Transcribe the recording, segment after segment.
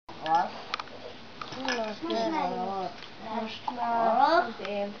most már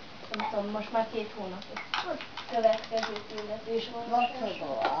én nem tudom, most már 2 hónapos. Következő küldetés van.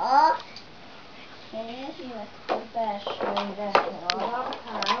 Belsőre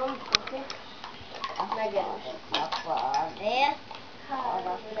 3, oké. Megerősítés.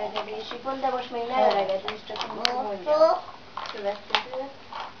 3 öregedési pont, de most még nem öregedés, csak mondja. Következő.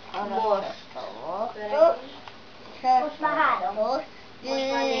 Most öregedés. Most már 3.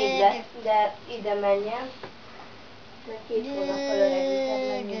 Most már 4 lesz, de ide menjen. De 2 hónappal öregített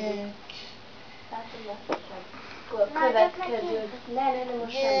meg mindig. Hát, következő. Ne,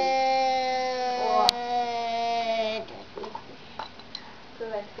 most semmi.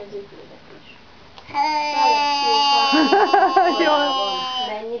 Következő küldetés. Jó.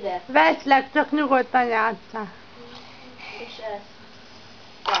 Menj ide. Veszlek, csak nyugodtan játsszál. És ez.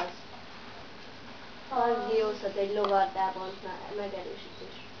 Az. Hangiózhat egy lovardában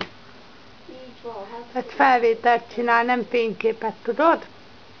megerősítés. Így van. Hát Ez felvételt csinál, nem fényképet, tudod?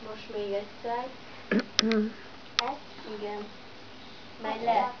 most még egyszer. Ez? Igen. Megy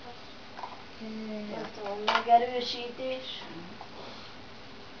le. Megerősítés.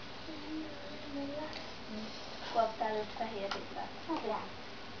 Kaptál 5 fehér évet.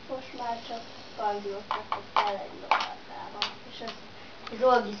 Most már csak kardióztatod fel egy lovardában. És ez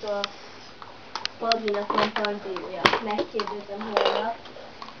Zolgitól, Zolginak van kardiója. Megkérdezem holnap.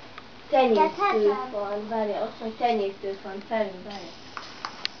 Tenyésztő van, várja, ott mondja, tenyésztő van felül, várja.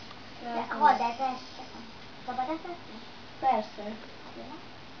 Szabad eszni? Persze.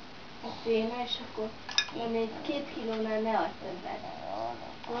 Téma, és akkor még 2 kilónál ne adj többet.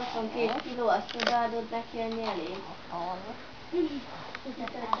 82 kiló, azt odaadod neki, ennyi elég.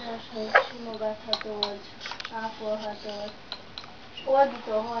 Tetős, simogathatod, ápolhatod. És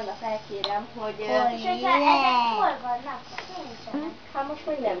Olgitól holnap elkérem, hogy... És ezek hol vannak? Hát most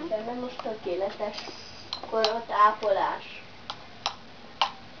még nem kell, mert most tökéletes. Akkor ott ápolás.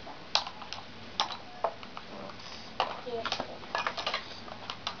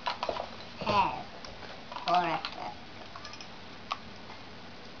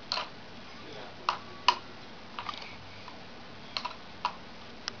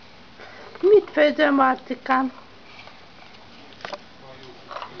 Mit főzöl, Marcikám?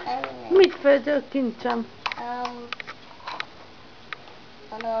 Mit főzöl, kincsem?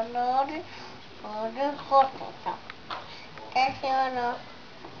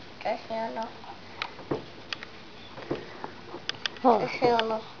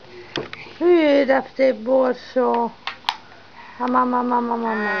 Hű, de szép borsó.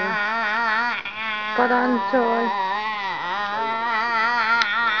 Parancsolj.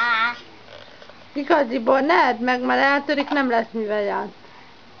 Igaziból ne edd meg, mert eltörik, nem lesz mivel játszani.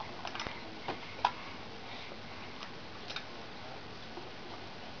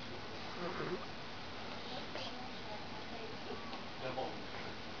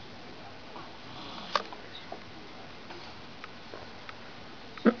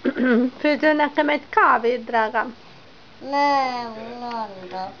 Főzöl nekem egy kávét, drágám? Nem.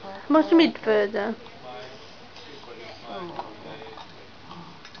 Most mit főzöl?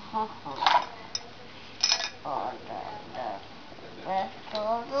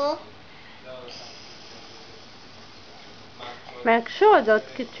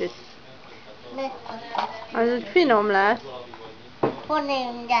 Megsózott kicsit? Az úgy finom lesz.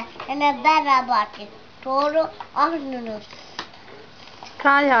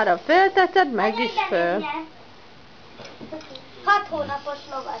 Kályhára fölteszed, meg is föl. 6 hónapos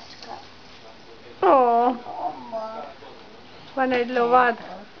lovacska. Ó, van egy lovad.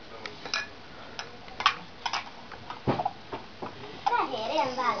 Fehér,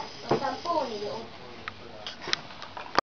 én választottam, pónió.